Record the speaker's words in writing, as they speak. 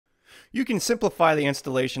You can simplify the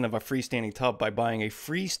installation of a freestanding tub by buying a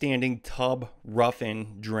freestanding tub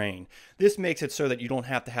rough-in drain. This makes it so that you don't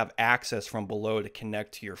have to have access from below to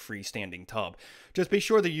connect to your freestanding tub. Just be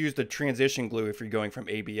sure to use the transition glue if you're going from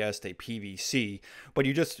ABS to PVC, but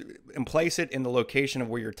you just place it in the location of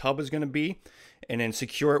where your tub is going to be and then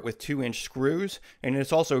secure it with 2-inch screws. And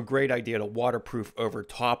it's also a great idea to waterproof over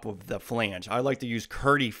top of the flange. I like to use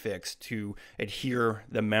Kerdi Fix to adhere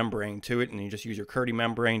the membrane to it, and you just use your Kerdi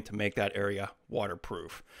membrane to make that area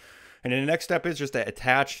waterproof. And then the next step is just to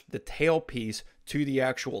attach the tailpiece to the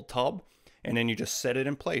actual tub, and then you just set it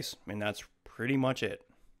in place, and that's pretty much it.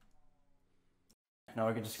 Now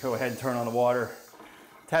we can just go ahead and turn on the water,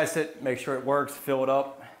 test it, make sure it works, fill it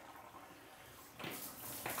up.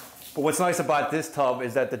 But what's nice about this tub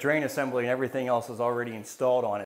is that the drain assembly and everything else is already installed on it.